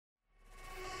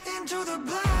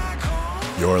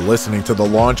You're listening to the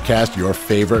Launchcast, your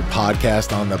favorite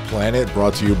podcast on the planet,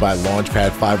 brought to you by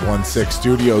Launchpad 516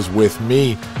 Studios with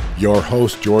me, your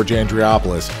host, George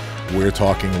Andriopoulos. We're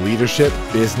talking leadership,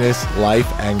 business,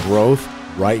 life, and growth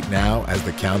right now as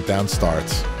the countdown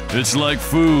starts. It's like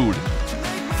food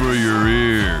for your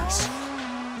ears.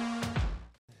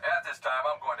 At this time,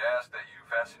 I'm going to ask that you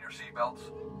fasten your seatbelts.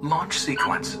 Launch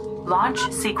sequence. Launch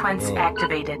sequence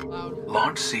activated.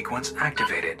 Launch sequence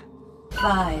activated.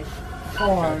 5,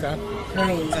 4, 3,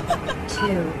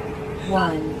 2,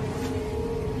 1.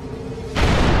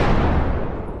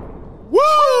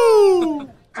 Woo!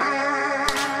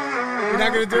 You're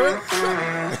not going to do it?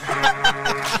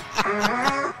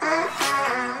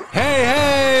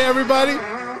 Hey, everybody.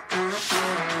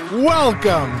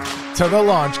 Welcome to the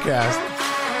Launchcast.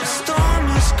 The storm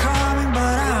is coming,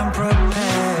 but I'm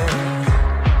prepared.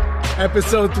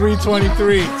 Episode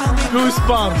 323.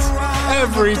 Goosebumps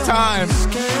every time.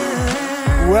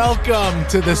 Welcome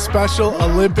to the Special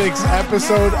Olympics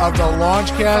episode of the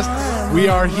Launchcast. We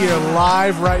are here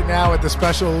live right now at the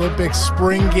Special Olympics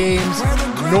Spring Games,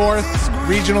 North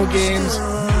Regional Games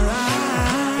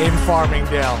in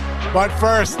Farmingdale. But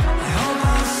first,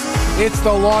 it's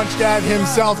the Launch Dad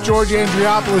himself, George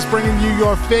Andriopoulos, bringing you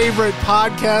your favorite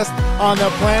podcast on the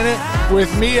planet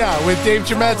with Mia, with Dave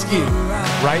Chametzky,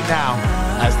 right now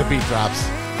as the beat drops.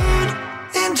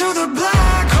 Into the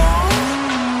black hole.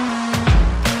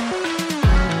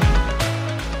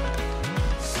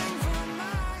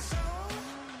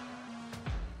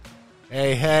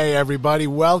 Hey, everybody.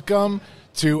 Welcome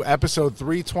to episode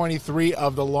 323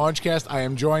 of the Launchcast. I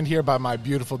am joined here by my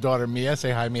beautiful daughter, Mia.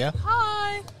 Say hi, Mia.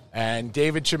 Hi. And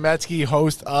David Chametzky,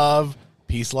 host of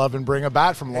Peace, Love, and Bring a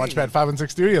Bat from Launchpad 516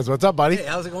 Studios. What's up, buddy? Hey,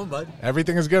 how's it going, bud?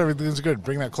 Everything is good. Everything's good.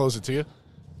 Bring that closer to you.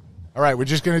 All right, we're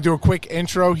just going to do a quick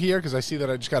intro here because I see that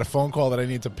I just got a phone call that I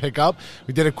need to pick up.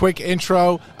 We did a quick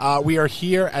intro. We are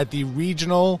here at the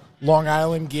Regional Long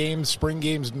Island Games, Spring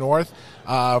Games North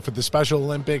for the Special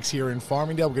Olympics here in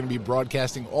Farmingdale. We're going to be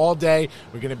broadcasting all day.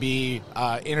 We're going to be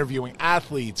interviewing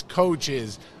athletes,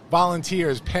 coaches,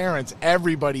 volunteers, parents,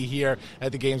 everybody here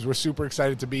at the games. We're super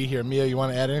excited to be here. Mia, you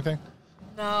want to add anything?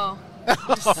 No.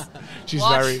 She's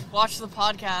watch the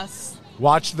podcast.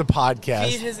 Watch the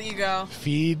podcast. Feed his ego.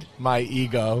 Feed my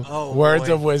ego. Oh, words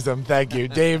boy. of wisdom. Thank you,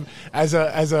 Dave. As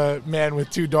a man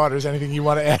with two daughters, anything you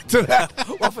want to add to that?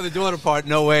 Well, for the daughter part,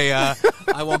 no way. I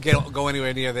won't go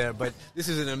anywhere near there. But this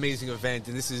is an amazing event,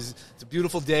 and it's a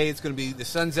beautiful day. It's going to be the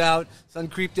sun's out, sun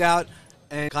creeped out,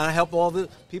 and kind of help all the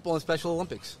people in Special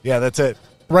Olympics. Yeah, that's it.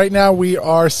 Right now, we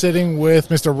are sitting with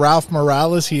Mr. Ralph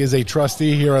Morales. He is a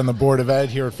trustee here on the Board of Ed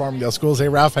here at Farmingdale Schools. Hey,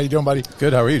 Ralph, how you doing, buddy?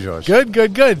 Good. How are you, George?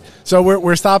 Good. So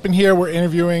we're stopping here. We're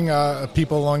interviewing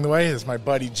people along the way. There's my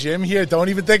buddy Jim here. Don't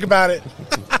even think about it.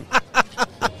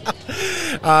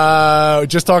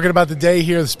 Just talking about the day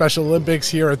here, the Special Olympics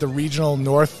here at the Regional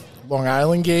North Long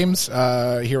Island Games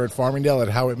here at Farmingdale at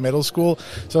Howitt Middle School.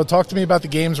 So talk to me about the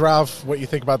games, Ralph, what you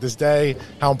think about this day,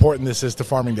 how important this is to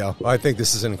Farmingdale. Well, I think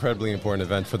this is an incredibly important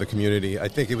event for the community. I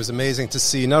think it was amazing to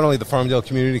see not only the Farmingdale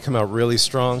community come out really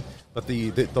strong, but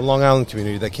the Long Island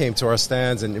community that came to our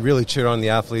stands and really cheered on the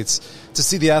athletes. To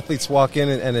see the athletes walk in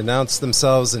and announce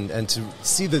themselves and to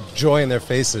see the joy in their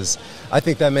faces, I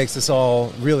think that makes this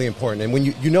all really important. And when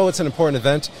you know it's an important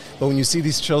event, but when you see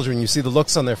these children, you see the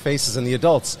looks on their faces and the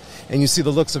adults, and you see the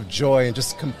looks of joy and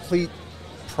just complete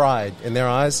pride in their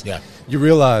eyes, you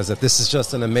realize that this is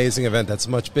just an amazing event that's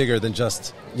much bigger than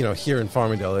just here in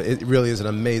Farmingdale. It really is an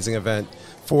amazing event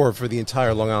for the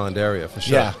entire Long Island area, for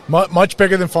sure. Yeah, much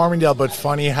bigger than Farmingdale, but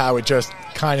funny how it just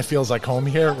kind of feels like home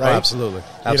here, right? Oh,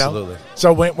 absolutely.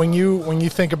 So when you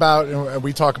think about, and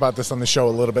we talk about this on the show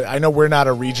a little bit, I know we're not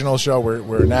a regional show,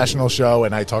 we're a national show,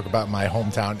 and I talk about my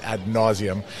hometown ad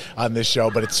nauseum on this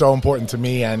show, but it's so important to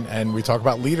me, and we talk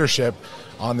about leadership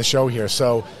on the show here.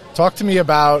 So talk to me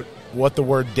about what the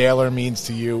word Daler means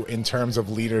to you in terms of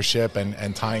leadership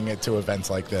and tying it to events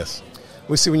like this.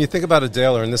 We see when you think about a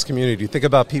Daler in this community, you think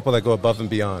about people that go above and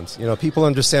beyond. People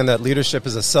understand that leadership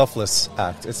is a selfless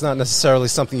act. It's not necessarily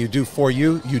something you do for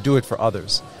you do it for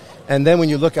others. And then when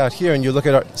you look out here and you look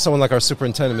at someone like our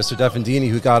superintendent, Mr. Devendini,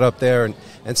 who got up there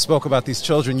and spoke about these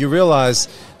children, you realize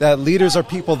that leaders are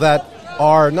people that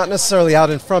are not necessarily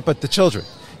out in front, but the children.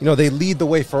 They lead the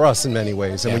way for us in many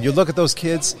ways. And when you look at those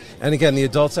kids, and again, the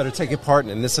adults that are taking part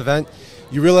in this event,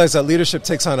 you realize that leadership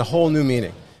takes on a whole new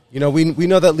meaning. We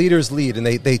know that leaders lead, and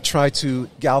they try to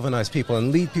galvanize people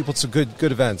and lead people to good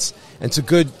events and to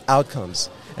good outcomes.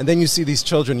 And then you see these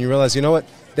children, you realize, you know what?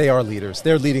 They are leaders.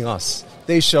 They're leading us.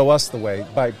 They show us the way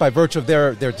by virtue of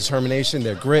their determination,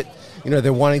 their grit.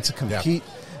 They're wanting to compete.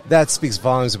 that speaks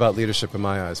volumes about leadership in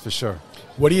my eyes, for sure.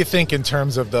 What do you think in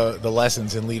terms of the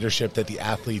lessons in leadership that the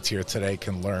athletes here today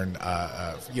can learn?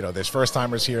 There's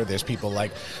first-timers here. There's people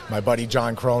like my buddy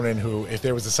John Cronin, who, if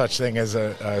there was a such thing as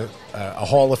a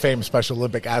Hall of Fame Special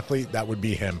Olympic athlete, that would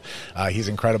be him. He's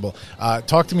incredible.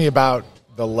 Talk to me about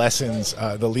the lessons,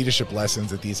 the leadership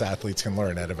lessons that these athletes can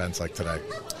learn at events like today.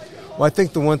 Well, I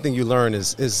think the one thing you learn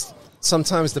is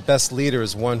sometimes the best leader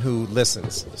is one who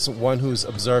listens, so one who's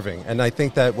observing. And I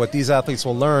think that what these athletes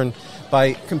will learn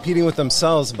by competing with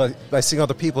themselves, by seeing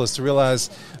other people, is to realize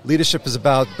leadership is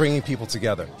about bringing people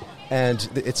together. And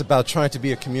it's about trying to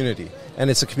be a community. And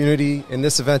it's a community, in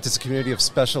this event, it's a community of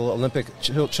Special Olympic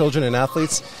children and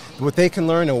athletes. What they can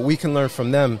learn and what we can learn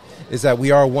from them is that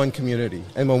we are one community.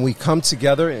 And when we come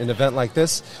together in an event like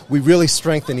this, we really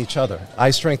strengthen each other.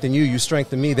 I strengthen you, you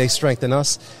strengthen me, they strengthen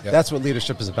us. Yep. That's what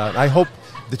leadership is about. I hope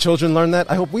the children learn that.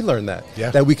 I hope we learn that.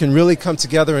 Yeah. That we can really come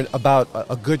together about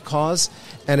a good cause.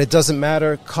 And it doesn't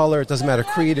matter color, it doesn't matter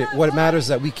creed. What matters is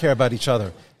that we care about each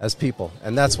other as people.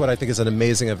 And that's what I think is an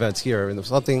amazing event here, and it's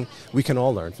something we can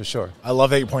all learn, for sure. I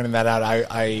love that you're pointing that out.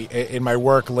 I in my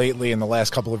work lately, in the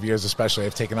last couple of years especially,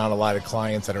 I've taken on a lot of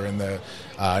clients that are in the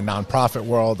nonprofit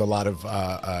world, a lot of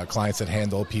clients that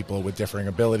handle people with differing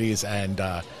abilities, and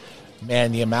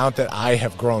man, the amount that I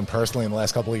have grown personally in the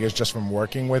last couple of years just from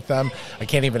working with them, I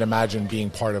can't even imagine being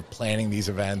part of planning these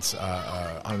events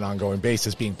on an ongoing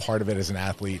basis, being part of it as an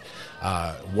athlete,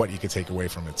 what you could take away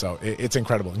from it. So it's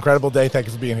incredible. Incredible day. Thank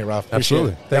you for being here, Ralph.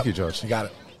 Absolutely. Thank you, Yep. George. You got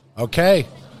it. Okay.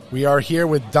 We are here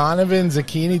with Donovan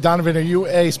Zecchini. Donovan, are you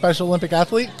a Special Olympic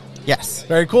athlete? Yes.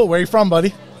 Very cool. Where are you from,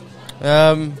 buddy?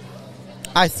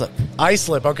 Islip.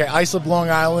 Islip. Okay. Islip, Long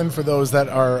Island, for those that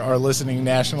are listening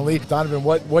nationally. Donovan,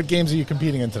 what games are you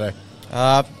competing in today?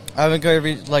 I've been going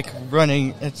to be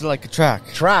running. It's like a track.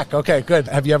 Track. Okay, good.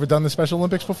 Have you ever done the Special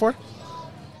Olympics before?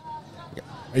 Yeah.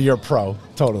 You're a pro,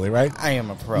 totally, right? I am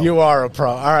a pro. You are a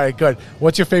pro. All right, good.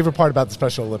 What's your favorite part about the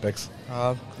Special Olympics?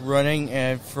 Running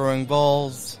and throwing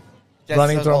balls.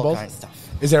 Running, throwing balls? Kind of stuff.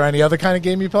 Is there any other kind of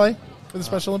game you play for the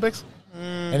Special Olympics?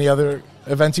 Any other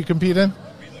events you compete in?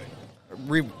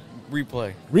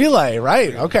 Replay. Relay,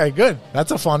 right. Okay, good.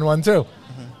 That's a fun one, too.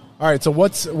 All right, so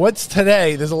what's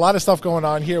today? There's a lot of stuff going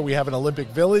on here. We have an Olympic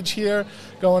Village here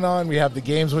going on. We have the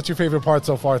games. What's your favorite part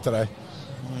so far today?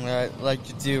 I like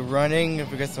to do running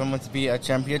because I want to be a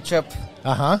championship.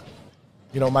 Uh-huh.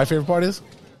 You know what my favorite part is?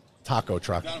 Taco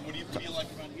truck. What do you like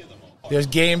around here the most? There's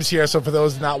games here, so for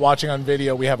those not watching on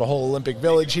video, we have a whole Olympic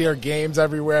Village here, games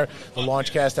everywhere. The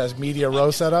Launchcast has media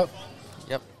row set up.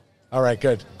 Yep. All right,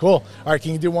 good. Cool. All right,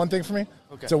 can you do one thing for me?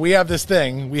 Okay. So we have this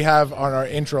thing we have on our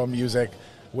intro music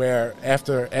where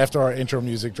after our intro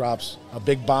music drops, a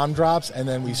big bomb drops, and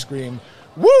then we scream,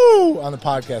 woo, on the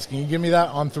podcast. Can you give me that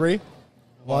on 3?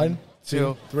 1,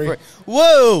 2, 3.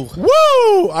 Woo!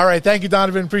 Woo! All right, thank you,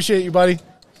 Donovan. Appreciate you, buddy.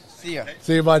 See ya.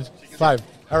 See you, bud. 5.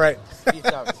 All right. Peace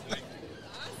out.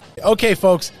 Okay,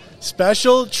 folks,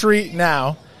 special treat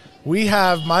now. We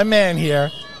have my man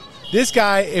here. This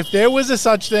guy, if there was a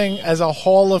such thing as a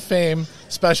Hall of Fame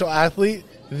special athlete,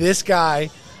 this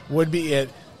guy would be it.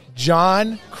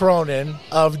 John Cronin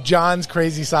of John's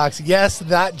Crazy Socks. Yes,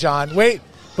 that John. Wait,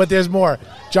 but there's more.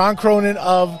 John Cronin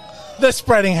of the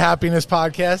Spreading Happiness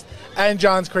podcast and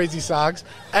John's Crazy Socks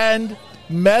and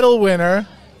medal winner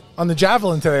on the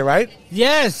javelin today, right?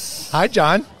 Yes. Hi,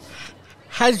 John.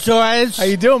 Hi, George. How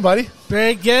you doing, buddy?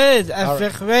 Very good. I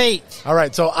feel great. All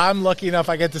right, so I'm lucky enough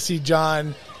I get to see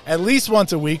John at least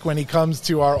once a week when he comes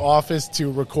to our office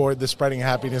to record the Spreading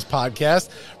Happiness podcast,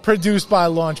 produced by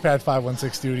Launchpad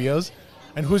 516 Studios.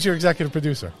 And who's your executive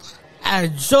producer?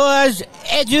 George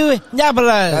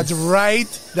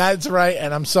Andriopoulos. That's right,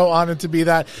 and I'm so honored to be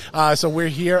that. So we're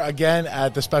here again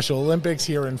at the Special Olympics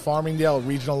here in Farmingdale,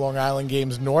 Regional Long Island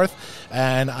Games North,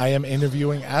 and I am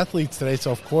interviewing athletes today,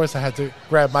 so of course I had to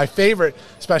grab my favorite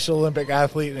Special Olympic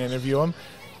athlete and interview him.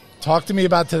 Talk to me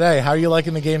about today. How are you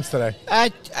liking the games today?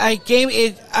 Game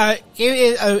is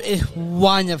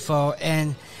wonderful,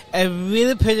 and I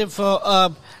really put it for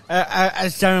a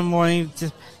ceremony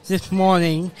this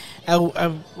morning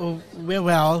real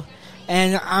well,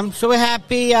 and I'm so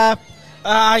happy. I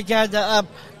got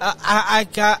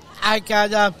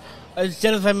a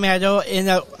silver medal in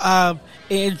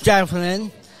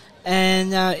javelin,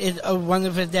 and it's a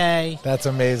wonderful day. That's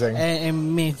amazing.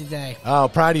 And me today. Oh,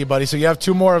 proud of you, buddy. So you have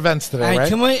 2 more events today, right?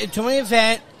 Two more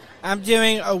events. I'm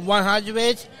doing a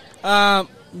 100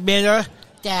 meter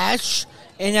dash,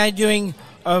 and I'm doing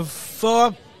a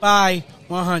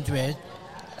 4x100.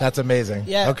 That's amazing.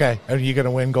 Yeah. Okay. Are you going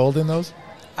to win gold in those?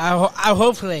 I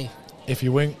hopefully. if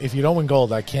you don't win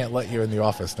gold, I can't let you in the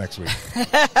office next week.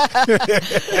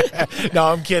 No,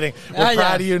 I'm kidding. We're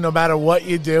proud of you no matter what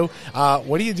you do.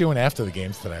 What are you doing after the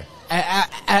games today?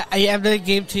 After the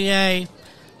game today,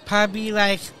 probably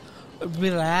like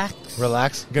relax.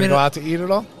 Relax? Gonna go out to eat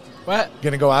at all? What?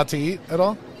 Gonna go out to eat at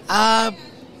all?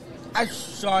 I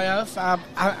sort of.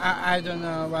 I don't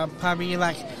know. Probably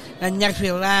like the next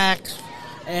relax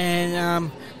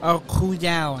and or cool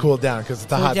down. Cool down because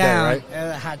it's a hot day, right?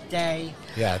 A hot day.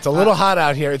 Yeah, it's a little hot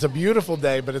out here. It's a beautiful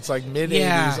day, but it's like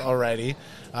mid-80s already.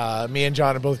 Me and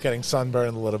John are both getting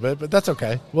sunburned a little bit, but that's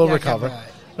okay. We'll recover.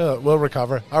 We'll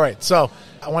recover. All right, so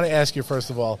I want to ask you,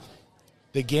 first of all,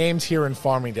 the games here in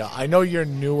Farmingdale. I know you're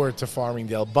newer to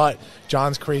Farmingdale, but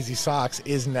John's Crazy Socks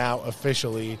is now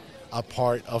officially a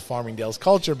part of Farmingdale's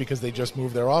culture because they just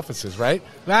moved their offices, right?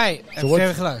 Right. So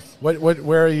very close.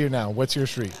 Where are you now? What's your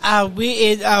street?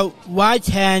 We in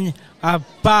Y10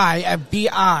 by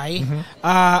BI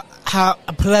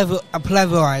Pleasant.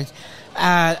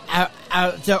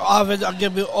 The office are going to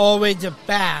be always the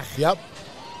back. Yep.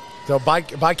 So by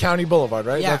County Boulevard,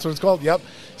 right? Yeah. That's what it's called? Yep.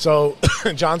 So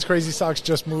John's Crazy Socks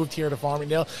just moved here to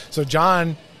Farmingdale. So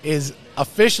John is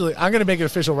officially, I'm going to make it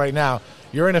official right now,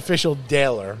 you're an official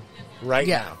Daler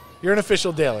now. You're an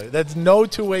official Daler. That's no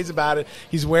two ways about it.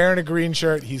 He's wearing a green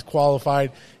shirt. He's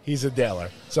qualified. He's a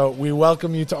Daler. So we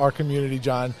welcome you to our community,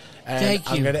 John. And Thank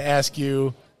you. I'm going to ask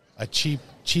you a cheap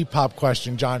pop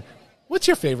question, John. What's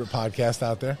your favorite podcast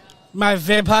out there? My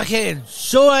favorite podcast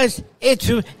is George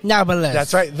Andriopoulos.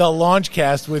 That's right, the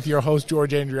Launchcast with your host,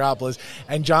 George Andriopoulos.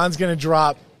 And John's going to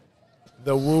drop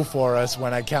the woo for us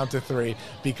when I count to 3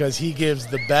 because he gives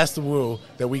the best woo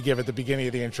that we give at the beginning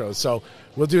of the intro. So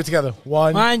we'll do it together.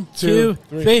 1, 2,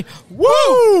 3.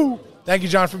 Woo! Thank you,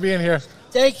 John, for being here.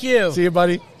 Thank you. See you,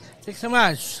 buddy. Thanks so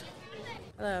much.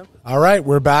 Hello. All right,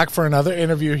 we're back for another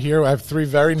interview here. I have 3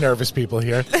 very nervous people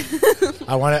here.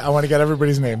 I want to get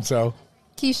everybody's name. So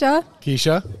Keysha.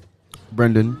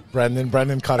 Brendan cut in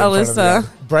Alyssa. front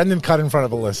of Brendan cut in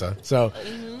front of Alyssa. So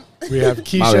we have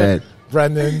Keysha,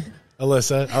 Brendan,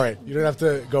 Alyssa. All right, you don't have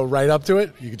to go right up to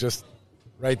it. You can just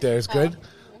right there is good.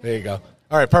 There you go.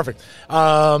 All right, perfect.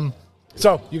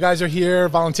 So you guys are here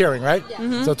volunteering, right? Yeah.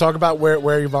 Mm-hmm. So talk about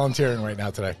where you're volunteering right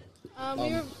now today.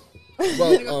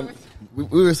 We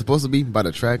were supposed to be by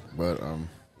the track, but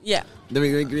Yeah. then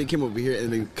we came over here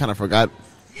and they kind of forgot.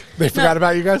 They forgot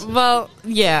about you guys? Well,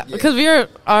 yeah, because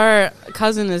our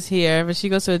cousin is here, but she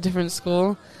goes to a different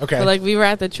school. Okay. So, we were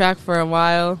at the track for a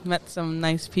while, met some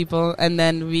nice people, and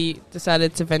then we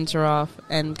decided to venture off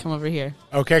and come over here.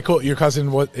 Okay, cool. Your cousin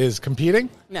is competing?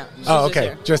 No. Oh,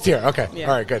 okay. Just here. Okay. Yeah.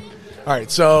 All right, good. All right,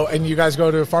 so, and you guys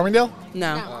go to Farmingdale?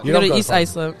 No. You go don't to go to East Farmingdale.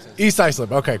 Islip. East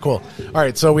Islip. Okay, cool. All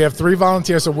right, so we have 3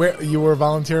 volunteers. So where you were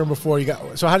volunteering before you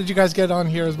got? So how did you guys get on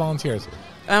here as volunteers?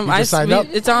 You just signed up?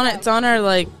 It's on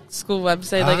our school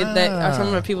website. Some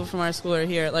of the people from our school are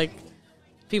here,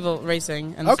 people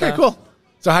racing and Okay, stuff. cool.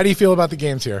 So how do you feel about the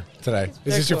games here today?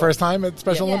 Is this your cool. first time at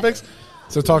Special Yeah. Olympics?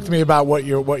 So talk to me about what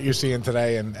you're seeing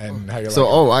today and how you're.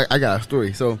 So I got a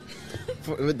story. So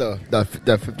with the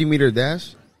 50-meter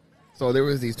dash, so there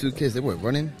was these 2 kids. They were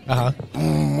running.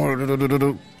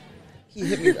 He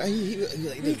hit me.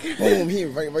 Boom! He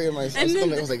right in my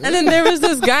stomach. I was like, and then there was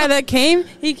this guy that came.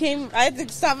 He came. I had to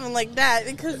stop him like that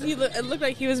because it looked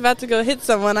like he was about to go hit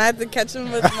someone. I had to catch him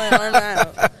with my arm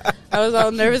out. I was all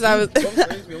nervous. I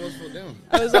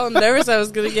was all nervous. I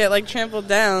was gonna get trampled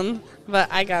down,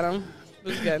 but I got him. It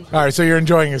was good. All right, so you're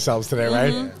enjoying yourselves today,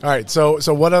 right? Mm-hmm. All right, so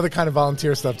what other kind of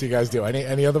volunteer stuff do you guys do?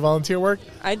 Any other volunteer work?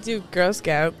 I do Girl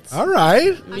Scouts. All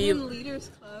right. I'm in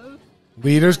Leaders Club.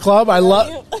 Leaders Club. I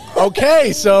love.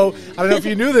 Okay, so I don't know if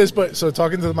you knew this, but so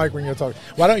talking to the mic when you're talking.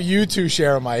 Why don't you 2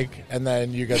 share a mic and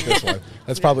then you get this one?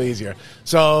 That's probably easier.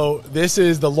 So this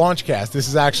is the Launchcast. This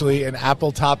is actually an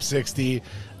Apple Top 60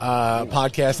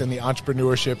 podcast in the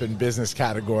entrepreneurship and business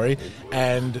category,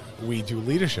 and we do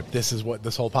leadership. This is what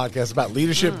this whole podcast is about: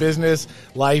 leadership, business,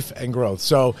 life, and growth.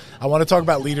 So I want to talk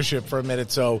about leadership for a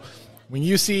minute. So when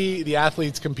you see the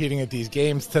athletes competing at these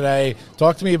games today,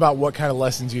 talk to me about what kind of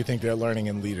lessons you think they're learning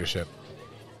in leadership.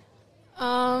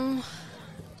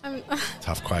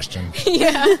 Tough question.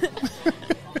 Yeah.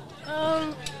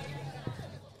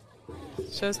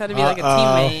 Shows how to be a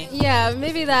teammate. Yeah,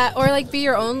 maybe that, or be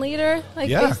your own leader,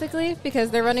 Yeah. basically, because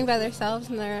they're running by themselves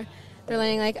and they're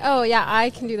learning oh yeah, I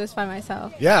can do this by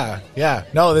myself. Yeah.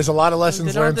 No, there's a lot of lessons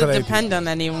They don't learned have to today. depend on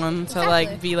anyone to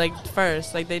Exactly. be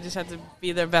first. They just have to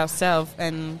be their best self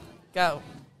and go.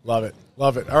 Love it.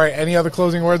 All right, any other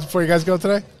closing words before you guys go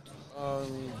today?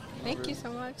 Thank you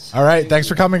so much. All right, thanks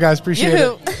for coming, guys. Appreciate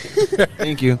it.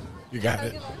 Thank you. You got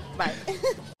it. Bye.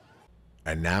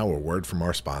 And now a word from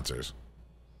our sponsors.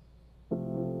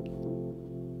 Well,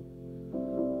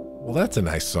 that's a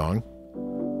nice song.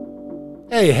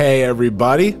 Hey,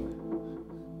 everybody.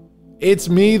 It's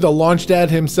me, the launch dad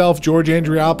himself, George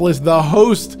Andriopoulos, the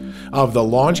host of the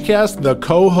Launchcast, the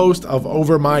co-host of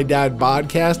Over My Dad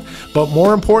podcast. But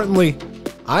more importantly,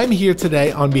 I'm here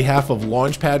today on behalf of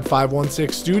Launchpad 516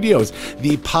 Studios,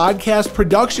 the podcast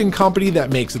production company that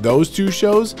makes those two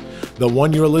shows, the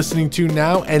one you're listening to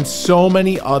now, and so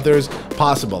many others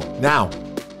possible. Now,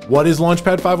 what is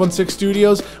Launchpad 516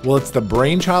 Studios? Well, it's the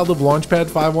brainchild of Launchpad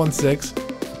 516.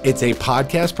 It's a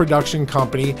podcast production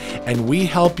company, and we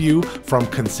help you from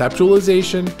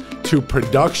conceptualization to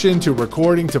production to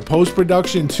recording to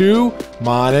post-production to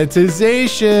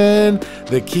monetization.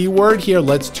 The key word here,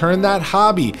 let's turn that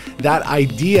hobby, that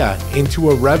idea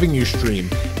into a revenue stream.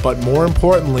 But more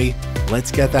importantly, let's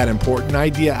get that important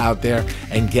idea out there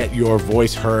and get your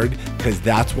voice heard, because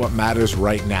that's what matters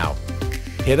right now.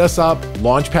 Hit us up,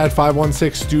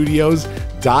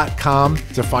 launchpad516studios.com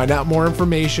to find out more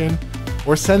information,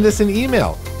 or send us an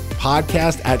email,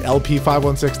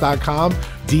 podcast@lp516.com.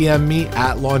 DM me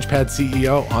at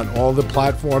LaunchpadCEO on all the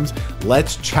platforms.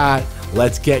 Let's chat.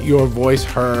 Let's get your voice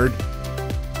heard.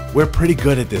 We're pretty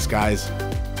good at this, guys.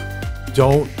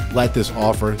 Don't let this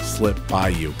offer slip by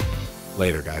you.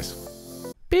 Later, guys.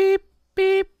 Beep,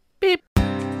 beep, beep.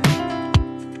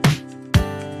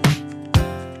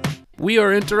 We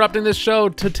are interrupting this show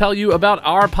to tell you about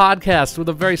our podcast with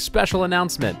a very special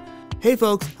announcement. Hey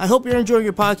folks, I hope you're enjoying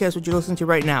your podcast, which you're listening to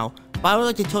right now. But I would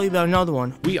like to tell you about another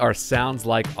one. We are Sounds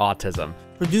Like Autism.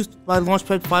 Produced by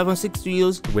Launchpad 516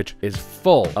 Studios, which is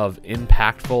full of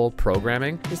impactful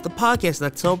programming. It's the podcast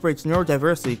that celebrates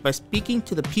neurodiversity by speaking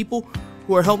to the people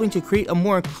who are helping to create a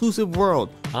more inclusive world.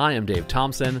 I am Dave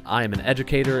Thompson. I am an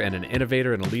educator and an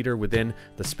innovator and a leader within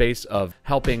the space of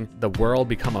helping the world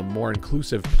become a more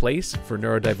inclusive place for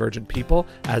neurodivergent people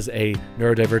as a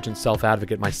neurodivergent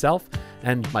self-advocate myself.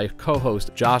 And my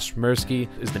co-host, Josh Mersky,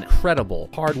 is an incredible,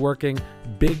 hardworking,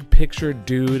 big picture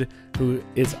dude who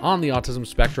is on the autism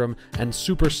spectrum and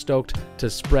super stoked to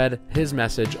spread his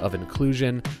message of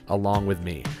inclusion along with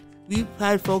me. We've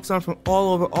had folks on from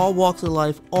all over, all walks of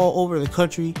life, all over the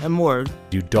country, and more.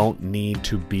 You don't need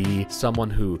to be someone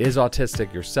who is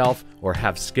autistic yourself or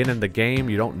have skin in the game.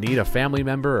 You don't need a family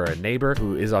member or a neighbor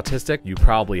who is autistic. You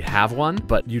probably have one,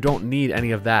 but you don't need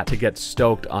any of that to get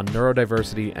stoked on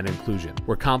neurodiversity and inclusion.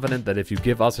 We're confident that if you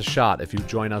give us a shot, if you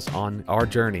join us on our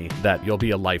journey, that you'll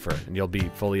be a lifer and you'll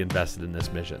be fully invested in this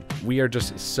mission. We are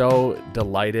just so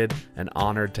delighted and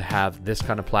honored to have this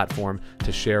kind of platform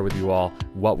to share with you all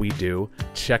what we do.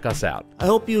 Check us out. I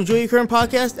hope you enjoy your current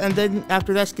podcast, and then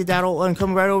after that, skedaddle and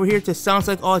come right over here to Sounds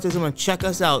Like Autism and check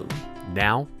us out.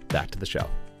 Now, back to the show.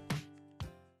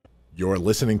 You're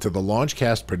listening to the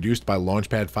Launchcast, produced by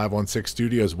Launchpad 516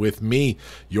 Studios with me,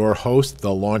 your host,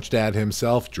 the Launch Dad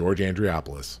himself, George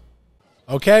Andriopoulos.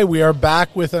 Okay, we are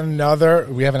back with another...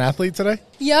 We have an athlete today?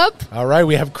 Yep. All right,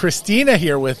 we have Christina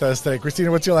here with us today. Christina,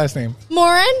 what's your last name?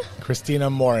 Morin. Christina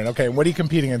Morin. Okay, what are you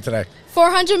competing in today?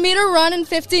 400-meter run and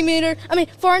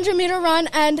 400-meter run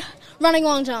and running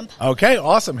long jump. Okay,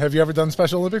 awesome. Have you ever done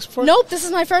Special Olympics before? Nope, this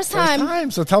is my first time. First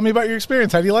time. So tell me about your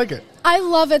experience. How do you like it? I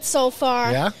love it so far.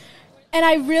 Yeah? And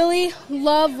I really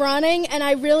love running, and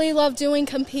I really love doing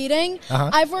competing.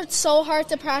 I've worked so hard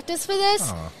to practice for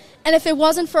this. And if it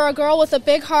wasn't for a girl with a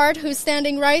big heart who's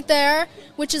standing right there,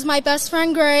 which is my best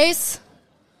friend, Grace.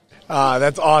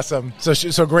 That's awesome.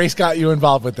 So Grace got you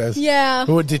involved with this. Yeah.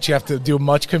 Did you have to do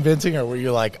much convincing, or were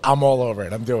you like, I'm all over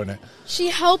it, I'm doing it? She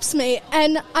helps me,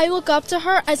 and I look up to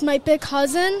her as my big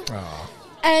cousin.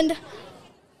 And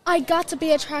I got to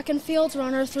be a track and field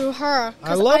runner through her.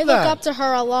 I love that. I look up to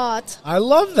her a lot. I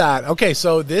love that. Okay,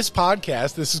 so this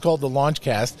podcast, this is called the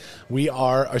Launchcast. We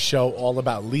are a show all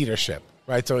about leadership,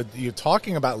 right? So you're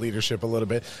talking about leadership a little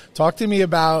bit. Talk to me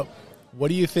about what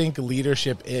do you think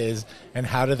leadership is, and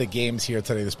how do the games here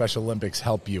today, the Special Olympics,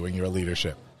 help you in your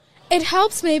leadership? It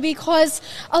helps me because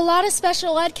a lot of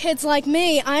special ed kids like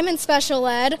me, I'm in special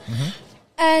ed,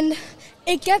 and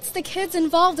it gets the kids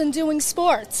involved in doing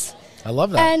sports. I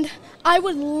love that. And I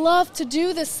would love to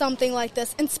do something like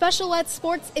this. And special ed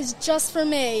sports is just for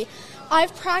me.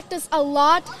 I've practiced a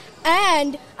lot,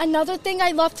 and another thing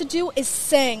I love to do is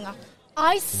sing.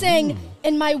 I sing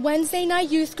in my Wednesday night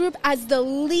youth group as the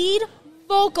lead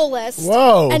vocalist.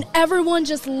 Whoa. And everyone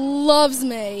just loves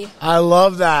me. I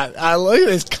love that. I love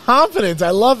this confidence. I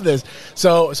love this.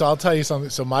 So I'll tell you something.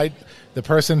 So the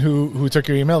person who took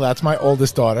your email, that's my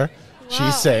oldest daughter. Wow.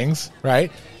 She sings,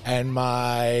 right? And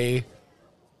my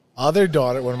other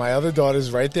daughter, one of my other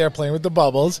daughters right there playing with the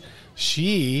bubbles,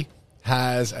 she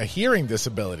has a hearing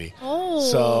disability. Oh.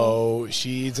 So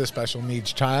she's a special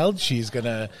needs child. She's going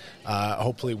to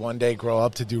hopefully one day grow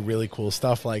up to do really cool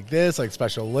stuff like this, like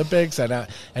Special Olympics, and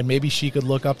maybe she could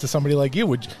look up to somebody like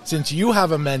you. Since you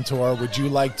have a mentor, would you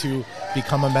like to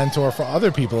become a mentor for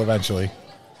other people eventually?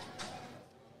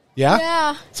 Yeah?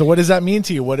 Yeah. So what does that mean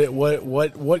to you?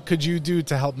 What could you do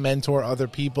to help mentor other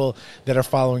people that are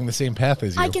following the same path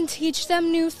as you? I can teach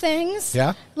them new things.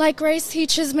 Yeah? Like Grace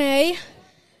teaches me.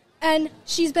 And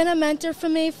she's been a mentor for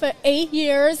me for 8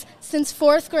 years, since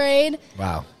 4th grade.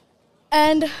 Wow.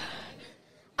 And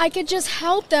I could just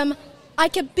help them. I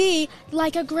could be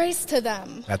like a Grace to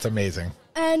them. That's amazing.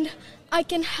 And I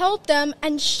can help them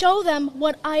and show them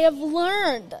what I have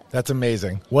learned. That's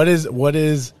amazing. What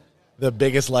is the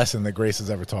biggest lesson that Grace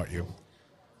has ever taught you?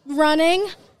 Running,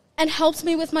 and helps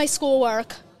me with my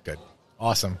schoolwork. Good.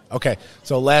 Awesome. Okay,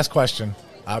 so last question.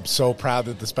 I'm so proud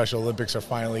that the Special Olympics are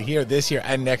finally here this year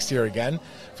and next year again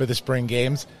for the Spring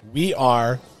Games. We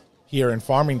are here in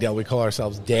Farmingdale. We call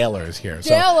ourselves Dalers here.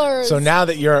 Dalers. So now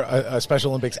that you're a Special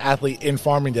Olympics athlete in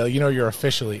Farmingdale, you know you're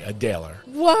officially a Daler.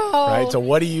 Wow. Right? So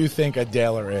what do you think a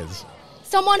Daler is?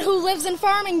 Someone who lives in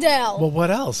Farmingdale. Well, what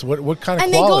else? What kind of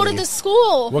and qualities? they go to the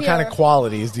school What here. kind of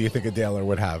qualities do you think a Daler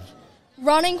would have?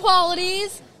 Running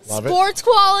qualities. Love it. Sports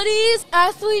qualities,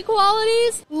 athlete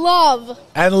qualities, love.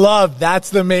 And love,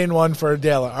 that's the main one for a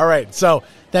Daler. All right, so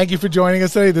thank you for joining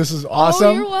us today. This is awesome.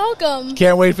 Oh, you're welcome.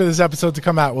 Can't wait for this episode to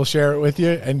come out. We'll share it with you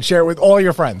and share it with all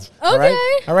your friends. Okay.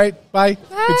 All right, bye.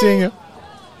 Good seeing you.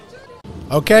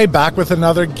 Okay, back with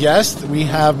another guest. We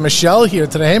have Michelle here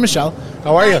today. Hey, Michelle.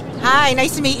 How are you? Hi,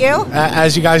 nice to meet you.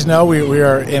 As you guys know, we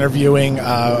are interviewing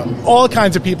all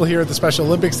kinds of people here at the Special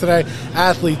Olympics today.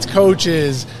 Athletes,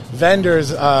 coaches,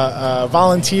 vendors,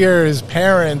 volunteers,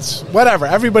 parents, whatever.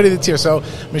 Everybody that's here. So,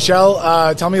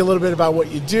 Michelle, tell me a little bit about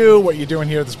what you do, what you're doing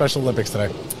here at the Special Olympics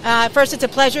today. First, it's a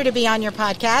pleasure to be on your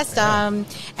podcast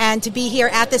and to be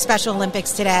here at the Special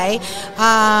Olympics today.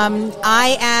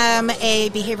 I am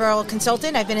a behavioral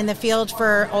consultant. I've been in the field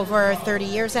for over 30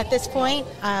 years at this point.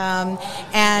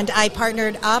 And I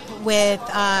partnered up with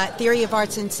Theory of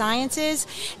Arts and Sciences,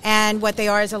 and what they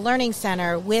are is a learning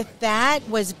center. With that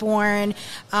was born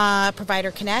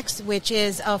Provider Connects, which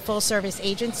is a full-service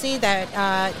agency that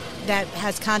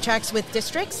has contracts with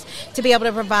districts to be able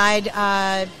to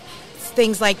provide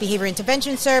things like behavior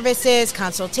intervention services,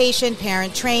 consultation,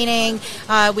 parent training.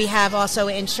 We have also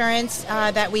insurance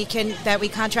that we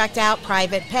contract out,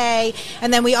 private pay,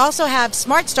 and then we also have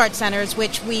Smart Start centers,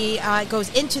 which goes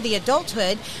into the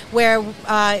adulthood, where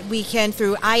we can,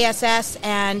 through ISS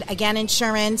and again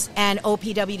insurance and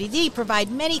OPWDD,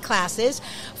 provide many classes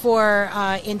for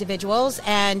individuals,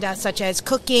 and such as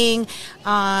cooking,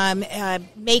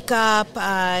 makeup,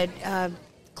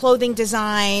 clothing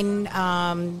design,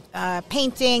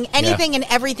 painting, anything and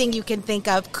everything you can think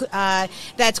of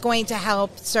that's going to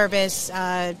help service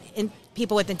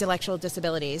people with intellectual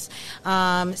disabilities.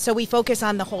 So we focus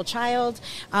on the whole child,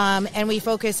 and we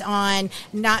focus on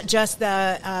not just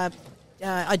the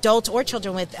adults or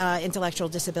children with intellectual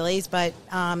disabilities, but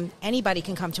anybody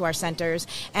can come to our centers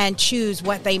and choose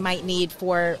what they might need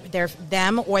for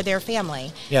them or their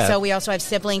family. Yeah. So we also have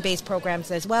sibling-based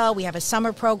programs as well. We have a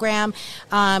summer program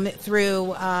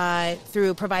through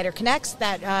Provider Connects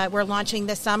that we're launching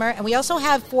this summer, and we also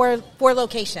have four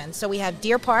locations. So we have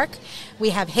Deer Park,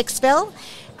 we have Hicksville,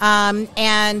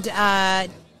 and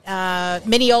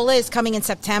Mineola is coming in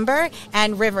September,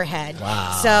 and Riverhead.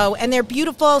 Wow. So, and they're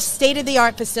beautiful,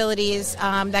 state-of-the-art facilities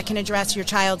that can address your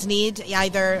child's needs,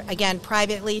 either, again,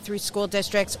 privately through school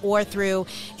districts or through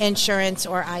insurance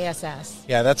or ISS.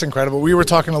 Yeah, that's incredible. We were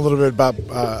talking a little bit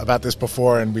about this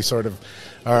before, and we sort of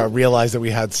realized that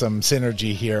we had some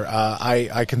synergy here.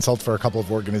 I consult for a couple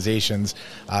of organizations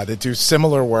that do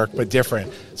similar work but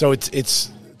different. So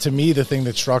it's to me, the thing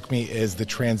that struck me is the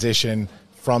transition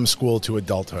from school to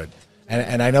adulthood.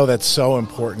 And I know that's so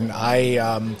important.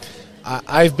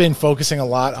 I've been focusing a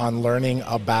lot on learning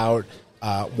about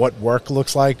what work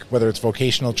looks like, whether it's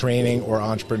vocational training or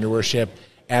entrepreneurship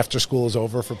after school is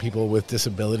over for people with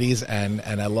disabilities. And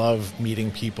I love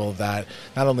meeting people that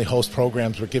not only host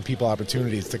programs, but give people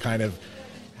opportunities to kind of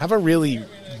have a really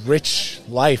rich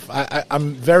life.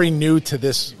 I'm very new to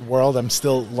this world. I'm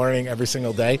still learning every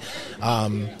single day.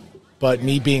 But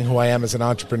me being who I am as an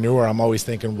entrepreneur, I'm always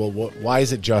thinking, well, why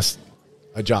is it just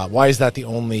a job? Why is that the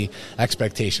only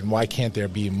expectation? Why can't there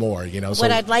be more? So,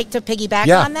 what I'd like to piggyback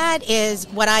on that is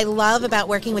what I love about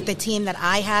working with the team that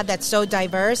I have that's so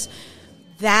diverse.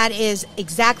 that is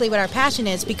exactly what our passion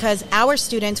is, because our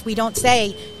students, we don't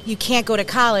say you can't go to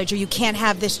college or you can't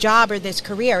have this job or this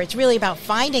career. It's really about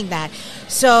finding that.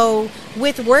 So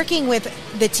with working with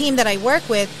the team that I work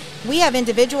with, we have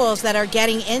individuals that are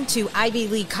getting into Ivy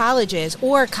League colleges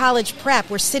or college prep.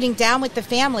 We're sitting down with the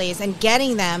families and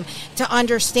getting them to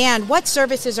understand what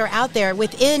services are out there.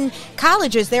 Within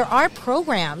colleges, there are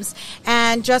programs,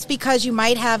 and just because you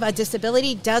might have a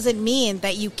disability doesn't mean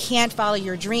that you can't follow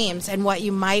your dreams and what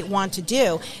you might want to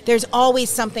do. There's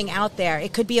always something out there.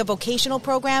 It could be a vocational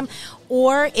program,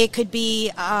 or it could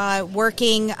be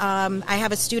working. I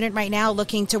have a student right now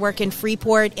looking to work in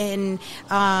Freeport in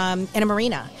a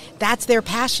marina. That's their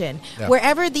passion. Yeah.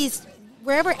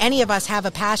 Wherever any of us have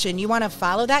a passion, you want to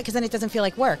follow that, because then it doesn't feel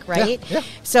like work, right? Yeah, yeah.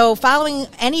 So following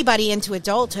anybody into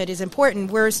adulthood is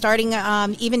important. We're starting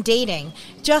even dating.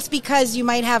 Just because you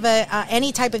might have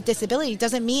any type of disability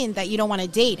doesn't mean that you don't want to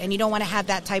date, and you don't want to have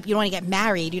that type. You don't want to get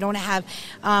married. You don't want to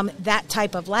have that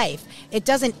type of life. It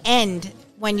doesn't end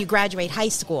when you graduate high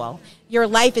school. Your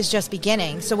life is just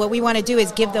beginning. So what we want to do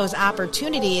is give those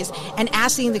opportunities and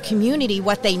asking the community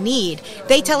what they need.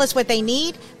 They tell us what they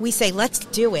need. We say, let's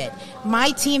do it. My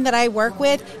team that I work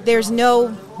with, there's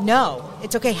no.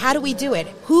 It's okay. How do we do it?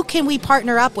 Who can we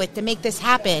partner up with to make this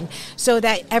happen so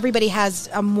that everybody has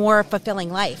a more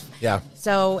fulfilling life? Yeah.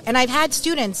 So, and I've had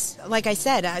students, like I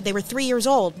said, they were 3 years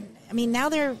old. I mean, now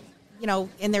they're,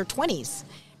 in their 20s.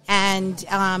 And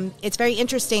it's very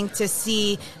interesting to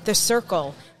see the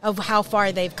circle of how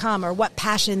far they've come or what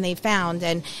passion they've found.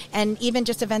 And even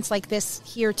just events like this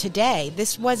here today,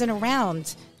 this wasn't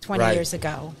around 20 years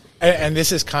ago. And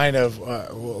this is kind of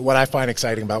what I find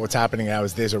exciting about what's happening now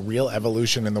is there's a real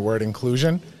evolution in the word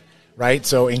inclusion, right?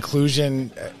 So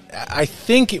inclusion, I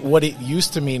think what it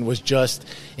used to mean was just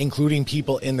including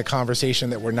people in the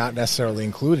conversation that were not necessarily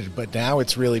included. But now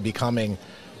it's really becoming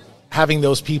having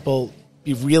those people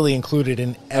be really included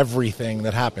in everything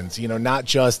that happens, not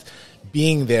just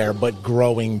being there, but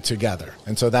growing together.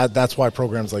 And so that's why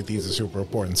programs like these are super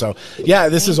important. So, yeah,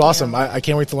 this is awesome. I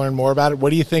can't wait to learn more about it. What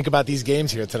do you think about these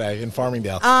games here today in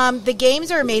Farmingdale? The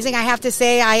games are amazing. I have to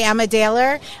say I am a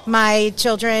Daler. My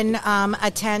children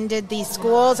attended these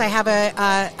schools. I have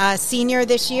a senior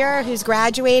this year who's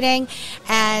graduating.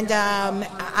 And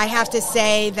I have to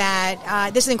say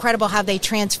that this is incredible how they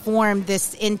transformed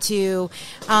this into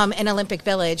an Olympic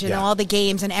Village and all the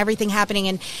games and everything happening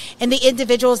and the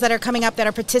individuals that are coming up that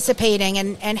are participating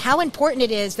and how important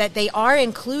it is that they are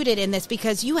included in this,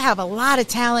 because you have a lot of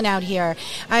talent out here.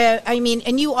 I mean,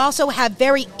 and you also have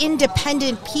very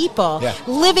independent people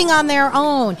living on their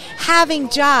own, having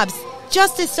jobs,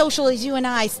 just as social as you and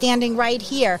I standing right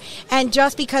here. And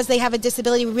just because they have a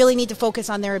disability, we really need to focus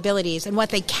on their abilities and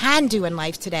what they can do in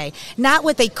life today. Not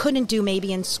what they couldn't do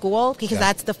maybe in school, because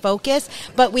that's the focus.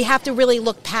 But we have to really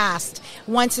look past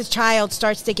once a child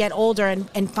starts to get older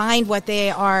and find what they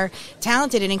are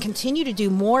talented in and continue to do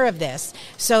more of this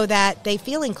so that they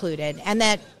feel included. And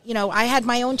that, I had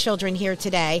my own children here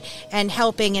today and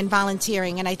helping and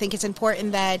volunteering, and I think it's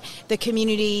important that the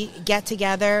community get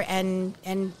together and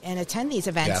attend these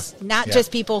events. Not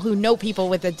just people who know people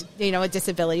with a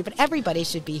disability, but everybody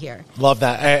should be here. Love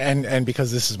that, and because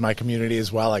this is my community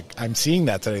as well, I'm seeing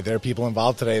that today. There are people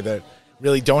involved today that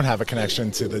really don't have a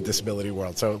connection to the disability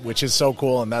world, which is so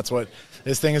cool, and that's what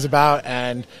this thing is about.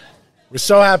 And we're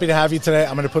so happy to have you today.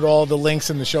 I'm going to put all the links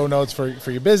in the show notes for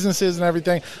your businesses and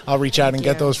everything. I'll reach out and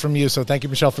get those from you. So thank you,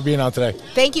 Michelle, for being on today.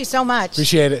 Thank you so much.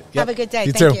 Appreciate it. Have a good day.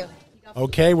 You Thank too. you.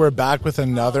 Okay, we're back with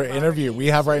another interview. We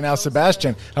have right now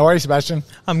Sebastian. How are you, Sebastian?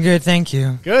 I'm good, thank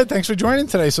you. Good. Thanks for joining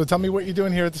today. So tell me what you're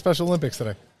doing here at the Special Olympics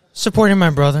today. Supporting my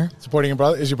brother. Supporting your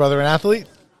brother? Is your brother an athlete?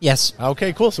 Yes.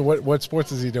 Okay, cool. So what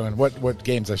sports is he doing? What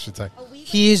games, I should say?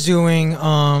 He is doing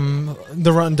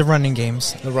the running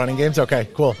games. The running games? Okay,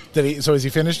 cool. So is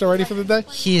he finished already for the day?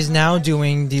 He is now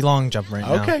doing the long jump right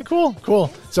now. Okay,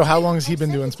 cool. So how long has he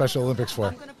been doing Special Olympics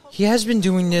for? He has been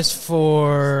doing this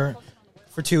for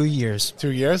 2 years.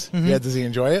 2 years? Mm-hmm. Yeah, does he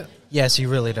enjoy it? Yes, he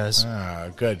really does.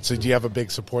 Good. So do you have a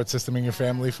big support system in your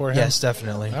family for him? Yes,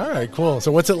 definitely. All right, cool.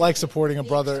 So what's it like supporting a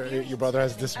brother? Your brother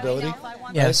has a disability?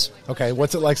 Yes. Okay,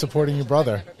 what's it like supporting your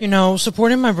brother?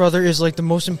 Supporting my brother is like the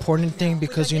most important thing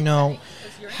because,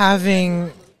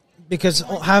 having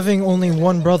only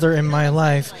one brother in my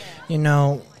life,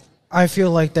 I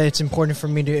feel like that it's important for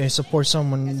me to support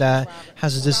someone that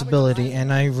has a disability,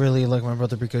 and I really like my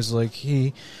brother because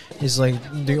he is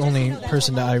the only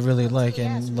person that I really like,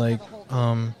 and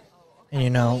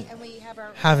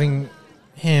having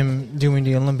him doing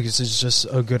the Olympics is just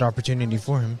a good opportunity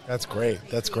for him. That's great.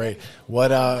 That's great.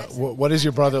 What is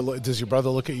your brother? Does your brother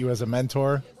look at you as a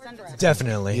mentor?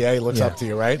 Definitely. Yeah, he looks up to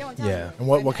you, right? Yeah. And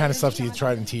what kind of stuff do you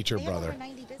try to teach your brother?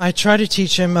 I try to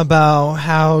teach him about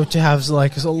how to have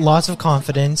lots of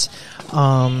confidence,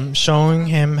 showing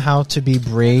him how to be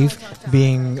brave,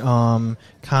 being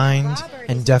kind,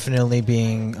 and definitely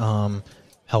being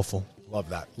helpful. Love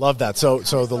that. Love that. So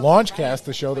the Launchcast,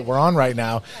 the show that we're on right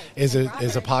now, is a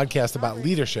podcast about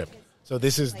leadership. So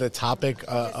this is the topic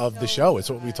of the show. It's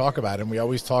what we talk about, and we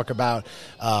always talk about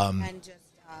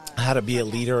how to be a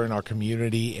leader in our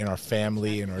community, in our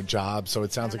family, in our job. So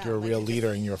it sounds like you're a real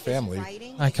leader in your family.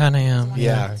 I kind of am.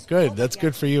 Yeah, good. That's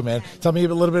good for you, man. Tell me a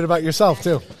little bit about yourself,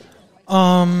 too.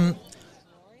 Long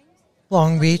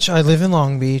Beach. I live in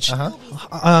Long Beach.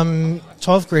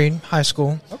 12th grade, high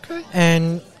school. Okay.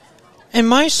 And in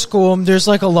my school, there's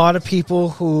a lot of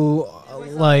people who...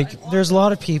 there's a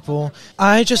lot of people.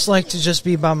 I just like to just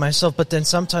be by myself, but then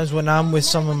sometimes when I'm with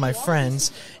some of my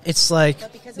friends, it's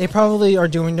they probably are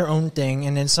doing their own thing,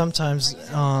 and then sometimes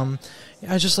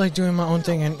I just like doing my own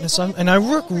thing, and I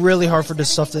work really hard for the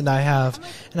stuff that I have,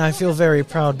 and I feel very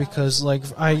proud because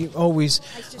I always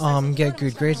get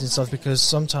good grades and stuff because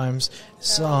sometimes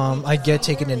I get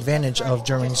taken advantage of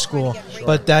during school,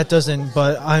 but that doesn't.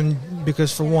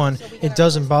 Because for one, it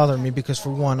doesn't bother me because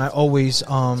for one, I always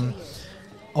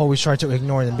try to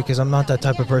ignore them because I'm not that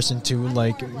type of person to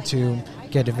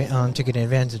get taken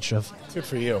advantage of. Good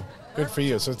for you. Good for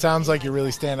you. So it sounds like you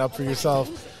really stand up for yourself.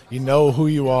 You know who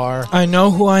you are. I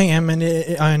know who I am, and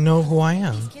I know who I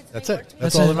am. That's it.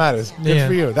 That's all that matters. Good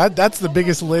for you. That's the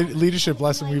biggest leadership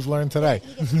lesson we've learned today.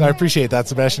 So I appreciate that,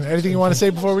 Sebastian. Anything you want to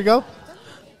say before we go?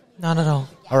 Not at all.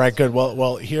 All right, good. Well,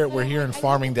 we're here in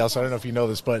Farmingdale, so I don't know if you know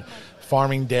this, but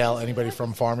Farmingdale, anybody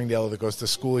from Farmingdale that goes to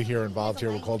school here involved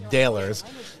here, we're called Dalers.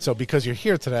 So because you're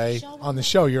here today on the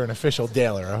show, you're an official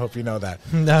Daler. I hope you know that.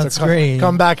 That's so great.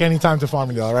 Come back anytime to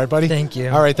Farmingdale, all right, buddy? Thank you.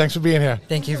 All right, thanks for being here.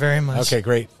 Thank you very much. Okay,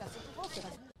 great.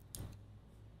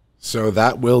 So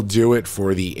that will do it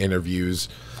for the interviews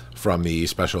from the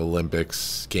Special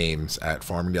Olympics Games at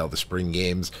Farmingdale, the Spring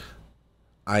Games.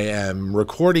 I am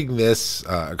recording this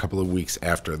a couple of weeks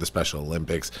after the Special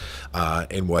Olympics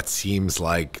in what seems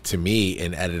like, to me,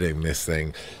 in editing this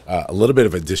thing, a little bit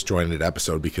of a disjointed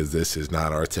episode because this is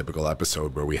not our typical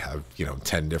episode where we have,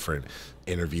 10 different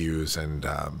interviews and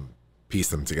piece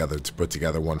them together to put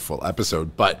together one full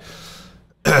episode. But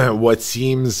what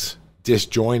seemed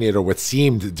disjointed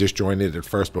at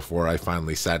first before I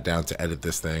finally sat down to edit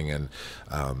this thing and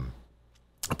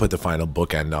put the final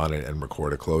bookend on it and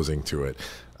record a closing to it,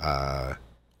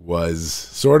 was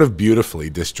sort of beautifully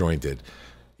disjointed.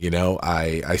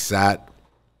 I sat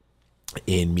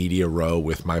in Media Row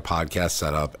with my podcast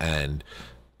set up and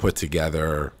put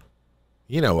together,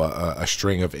 a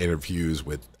string of interviews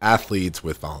with athletes,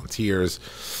 with volunteers.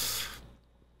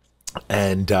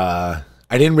 And I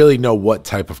didn't really know what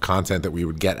type of content that we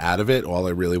would get out of it. All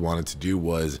I really wanted to do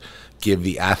was give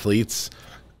the athletes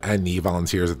and the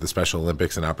volunteers at the Special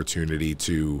Olympics an opportunity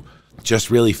to just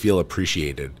really feel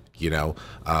appreciated.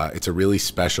 It's a really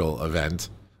special event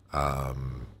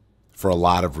for a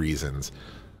lot of reasons.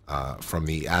 From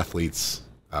the athletes'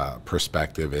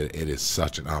 perspective, it is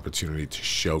such an opportunity to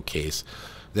showcase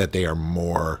that they are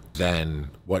more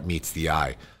than what meets the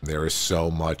eye. There is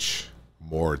so much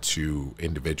more to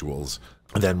individuals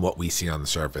than what we see on the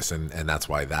surface, and that's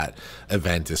why that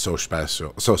event is so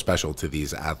special to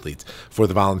these athletes. For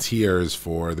the volunteers,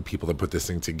 for the people that put this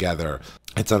thing together,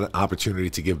 it's an opportunity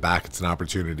to give back. It's an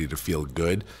opportunity to feel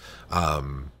good.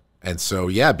 And so,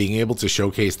 being able to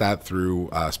showcase that through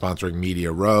sponsoring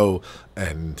Media Row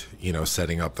and,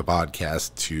 setting up the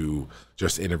podcast to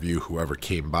just interview whoever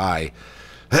came by,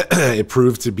 it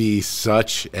proved to be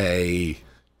such a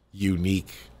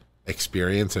unique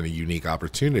experience and a unique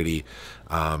opportunity.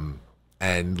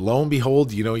 And lo and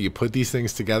behold, you put these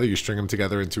things together, you string them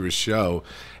together into a show,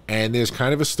 and there's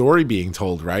kind of a story being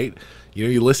told, right?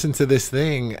 You listen to this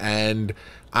thing, and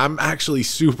I'm actually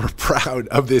super proud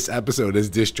of this episode, as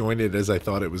disjointed as I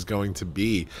thought it was going to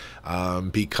be,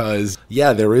 because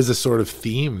there is a sort of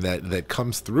theme that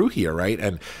comes through here, right?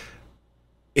 And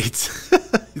it's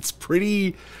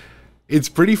it's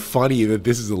pretty funny that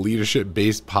this is a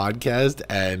leadership-based podcast,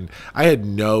 and I had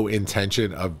no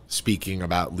intention of speaking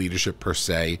about leadership per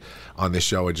se on this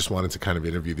show. I just wanted to kind of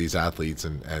interview these athletes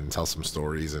and tell some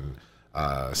stories and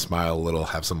smile a little,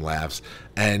 have some laughs.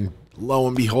 And lo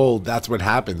and behold, that's what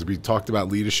happens. We talked about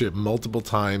leadership multiple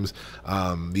times.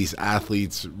 These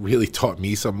athletes really taught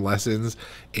me some lessons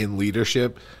in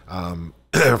leadership from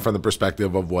the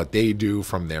perspective of what they do,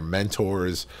 from their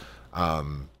mentors,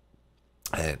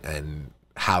 and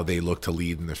how they look to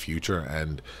lead in the future.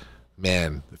 And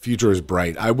man, the future is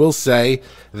bright. I will say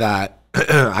that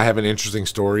I have an interesting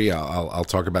story. I'll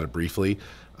talk about it briefly.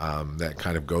 That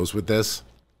kind of goes with this.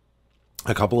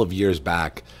 A couple of years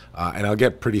back, and I'll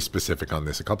get pretty specific on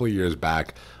this. A couple of years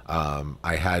back,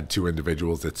 I had two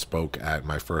individuals that spoke at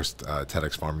my first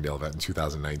TEDx Farmingdale event in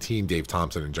 2019, Dave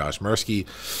Thompson and Josh Mirsky.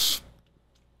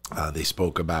 They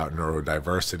spoke about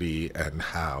neurodiversity and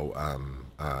how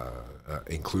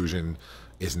inclusion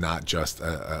is not just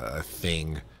a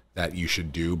thing that you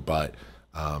should do, but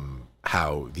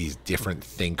how these different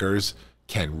thinkers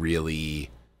can really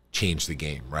change the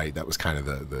game, right? That was kind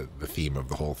of the theme of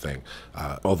the whole thing,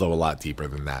 although a lot deeper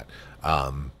than that.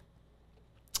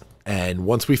 And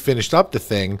once we finished up the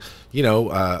thing,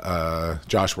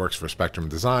 Josh works for Spectrum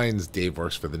Designs, Dave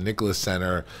works for the Nicholas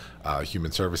Center,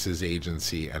 Human Services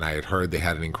Agency, and I had heard they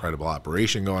had an incredible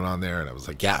operation going on there, and I was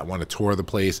like, yeah, I want to tour the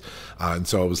place. And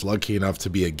so I was lucky enough to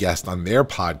be a guest on their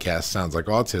podcast, Sounds Like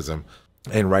Autism.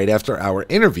 And right after our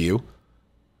interview,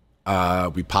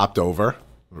 we popped over.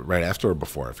 Right after or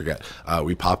before, I forget.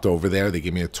 We popped over there. They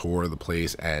gave me a tour of the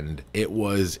place, and it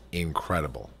was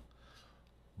incredible.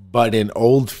 But an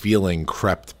old feeling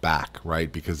crept back, right?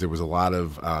 Because there was a lot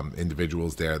of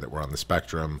individuals there that were on the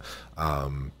spectrum,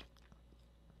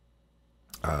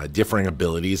 differing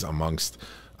abilities amongst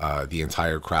the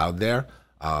entire crowd there.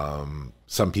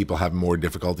 Some people have more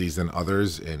difficulties than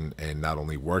others in not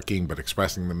only working, but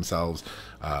expressing themselves,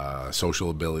 social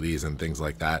abilities and things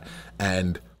like that.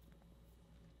 And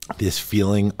this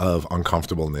feeling of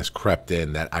uncomfortableness crept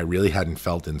in that I really hadn't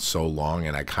felt in so long,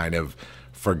 and I kind of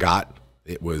forgot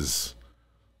it was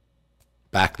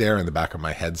back there in the back of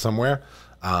my head somewhere.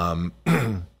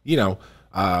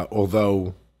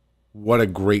 Although what a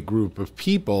great group of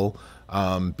people,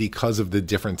 because of the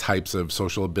different types of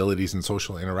social abilities and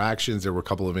social interactions. There were a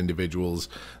couple of individuals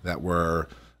that were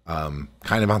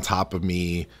kind of on top of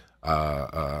me,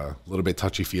 a little bit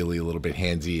touchy-feely, a little bit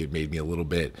handsy. It made me a little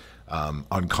bit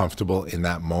uncomfortable in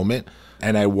that moment.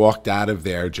 And I walked out of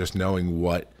there just knowing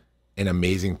what an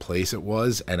amazing place it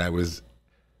was. And I was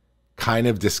kind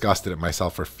of disgusted at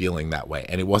myself for feeling that way.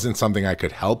 And it wasn't something I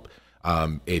could help.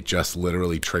 It just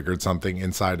literally triggered something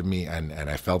inside of me. And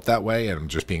I felt that way. And I'm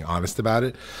just being honest about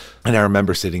it. And I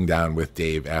remember sitting down with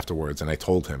Dave afterwards, and I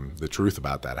told him the truth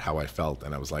about that, how I felt.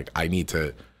 And I was like, I need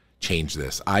to change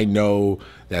this. I know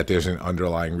that there's an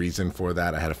underlying reason for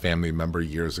that. I had a family member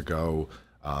years ago,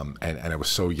 and I was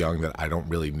so young that I don't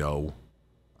really know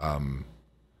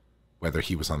whether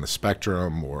he was on the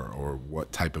spectrum or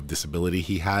what type of disability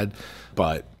he had.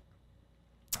 But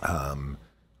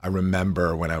I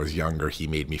remember when I was younger, he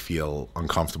made me feel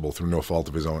uncomfortable through no fault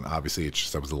of his own. Obviously, it's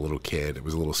just I was a little kid. It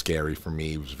was a little scary for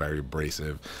me. It was very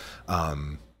abrasive.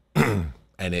 And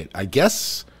it, I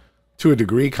guess, to a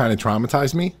degree, kind of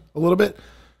traumatized me a little bit.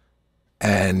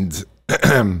 And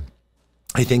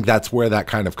I think that's where that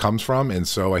kind of comes from. And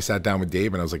so I sat down with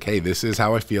Dave and I was like, hey, this is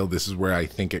how I feel. This is where I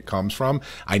think it comes from.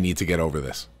 I need to get over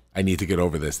this. I need to get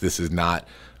over this. This is not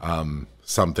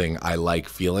something I like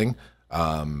feeling.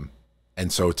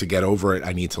 And so to get over it,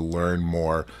 I need to learn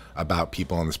more about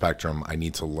people on the spectrum. I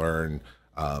need to learn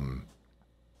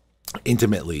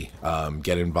intimately,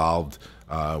 get involved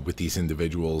with these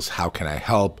individuals. How can I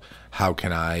help? How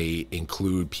can I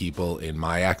include people in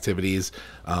my activities,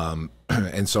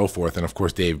 and so forth? And of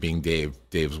course, Dave being Dave,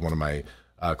 Dave's one of my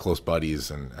close buddies,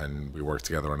 and we work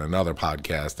together on another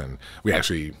podcast, and we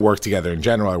actually work together in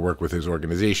general. I work with his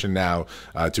organization now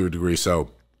to a degree.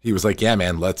 So he was like, yeah,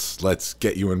 man, let's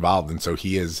get you involved. And so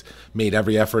he has made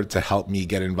every effort to help me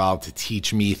get involved, to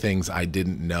teach me things I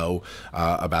didn't know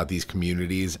about these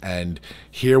communities. And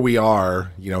here we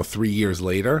are, 3 years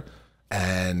later,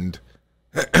 and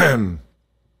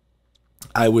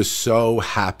I was so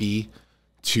happy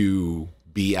to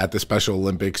be at the Special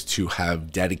Olympics, to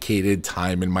have dedicated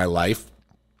time in my life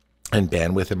and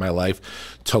bandwidth in my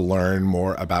life to learn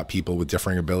more about people with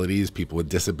differing abilities, people with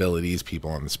disabilities, people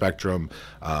on the spectrum,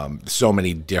 so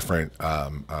many different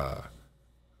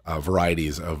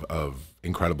varieties of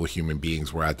incredible human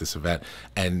beings were at this event.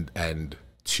 And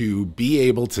to be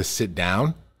able to sit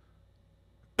down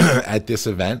at this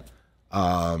event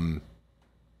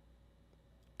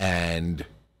and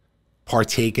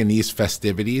partake in these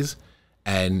festivities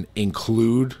and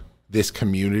include this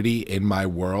community in my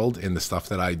world, in the stuff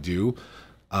that I do,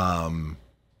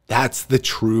 that's the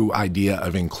true idea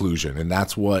of inclusion. And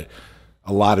that's what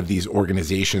a lot of these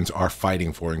organizations are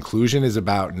fighting for. Inclusion is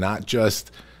about not just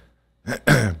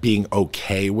being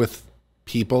okay with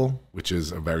people, which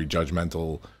is a very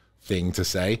judgmental thing to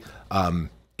say.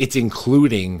 It's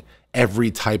including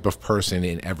every type of person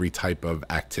in every type of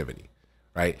activity,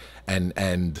 right?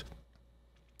 And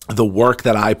the work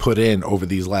that I put in over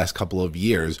these last couple of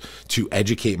years to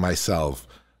educate myself,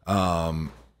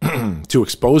 to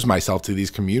expose myself to these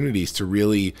communities, to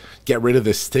really get rid of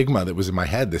this stigma that was in my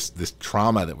head, this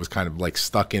trauma that was kind of like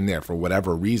stuck in there for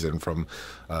whatever reason from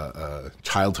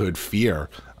childhood fear.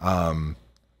 And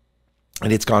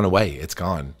it's gone away. It's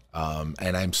gone.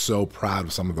 And I'm so proud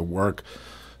of some of the work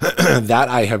that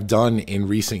I have done in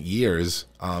recent years.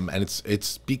 And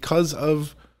it's because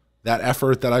of that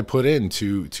effort that I put in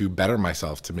to better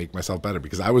myself, to make myself better,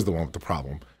 because I was the one with the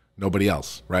problem. Nobody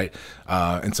else, right?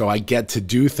 And so I get to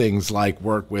do things like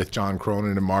work with John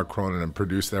Cronin and Mark Cronin and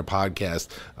produce their podcast,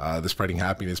 the Spreading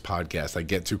Happiness podcast. I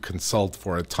get to consult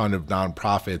for a ton of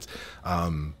nonprofits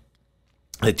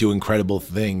that do incredible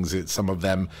things. Some of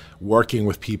them working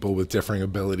with people with differing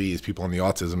abilities, people on the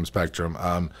autism spectrum.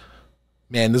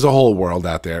 Man, there's a whole world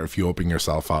out there if you open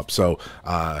yourself up. So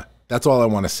that's all I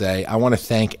want to say. I want to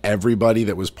thank everybody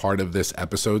that was part of this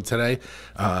episode today.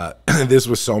 This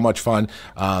was so much fun.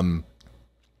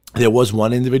 There was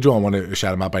one individual, I want to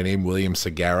shout him out by name, William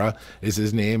Segura is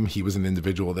his name. He was an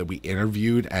individual that we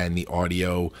interviewed, and the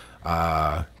audio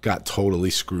got totally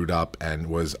screwed up and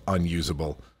was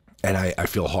unusable. And I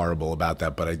feel horrible about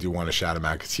that, but I do want to shout him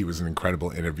out because he was an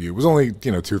incredible interview. It was only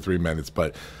 2-3 minutes,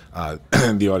 but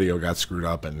the audio got screwed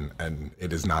up and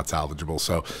it is not salvageable.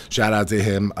 So shout out to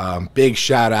him. Big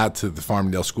shout out to the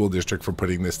Farmingdale School District for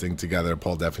putting this thing together.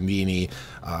 Paul Defendini,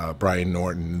 Brian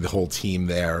Norton, the whole team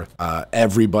there,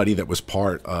 everybody that was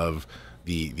part of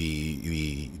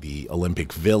the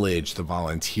Olympic Village, the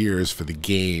volunteers for the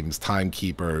games,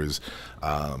 timekeepers,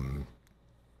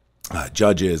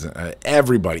 judges,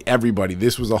 everybody.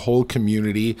 This was a whole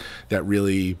community that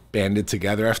really banded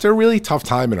together after a really tough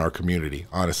time in our community,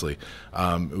 honestly.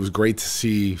 It was great to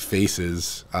see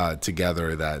faces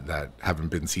together that haven't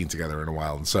been seen together in a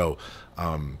while. And so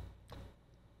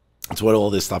that's what all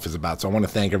this stuff is about. So I want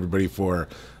to thank everybody for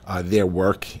their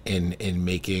work in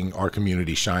making our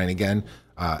community shine again.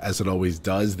 As it always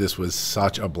does. This was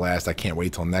such a blast. I can't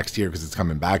wait till next year because it's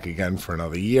coming back again for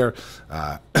another year.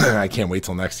 I can't wait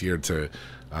till next year to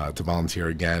volunteer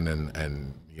again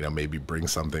and maybe bring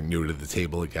something new to the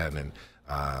table again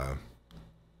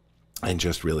and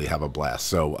just really have a blast.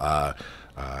 So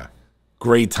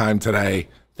great time today.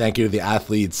 Thank you to the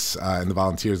athletes and the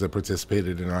volunteers that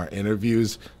participated in our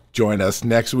interviews. Join us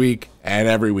next week and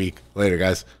every week. Later,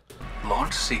 guys.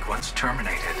 Launch sequence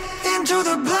terminated. Into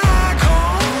the black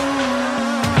hole.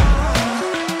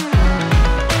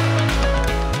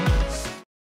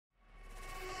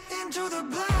 Into the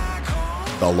black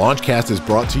hole. The Launchcast is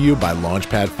brought to you by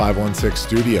Launchpad 516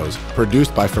 Studios,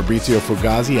 produced by Fabrizio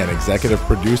Fugazi and executive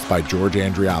produced by George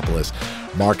Andriopoulos.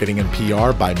 Marketing and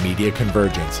PR by Media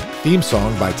Convergence. Theme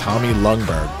song by Tommy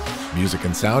Lungberg. Music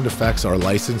and sound effects are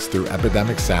licensed through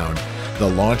Epidemic Sound. The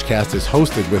Launchcast is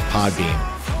hosted with Podbean.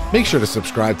 Make sure to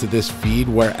subscribe to this feed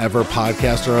wherever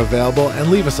podcasts are available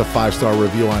and leave us a 5-star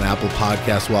review on Apple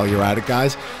Podcasts while you're at it,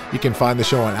 guys. You can find the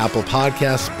show on Apple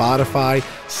Podcasts, Spotify,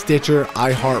 Stitcher,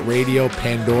 iHeartRadio,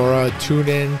 Pandora,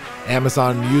 TuneIn,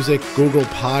 Amazon Music, Google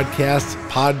Podcasts,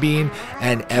 Podbean,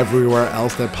 and everywhere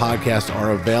else that podcasts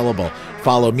are available.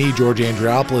 Follow me, George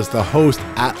Andriopoulos, the host,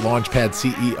 at Launchpad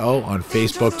CEO on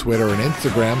Facebook, Twitter, and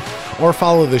Instagram, or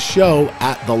follow the show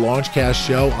at The Launchcast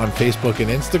Show on Facebook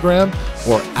and Instagram,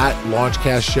 or at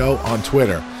Launchcast Show on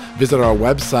Twitter. Visit our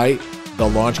website,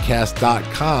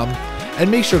 thelaunchcast.com, and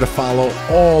make sure to follow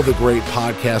all the great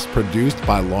podcasts produced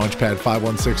by Launchpad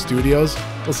 516 Studios.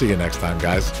 We'll see you next time,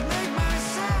 guys.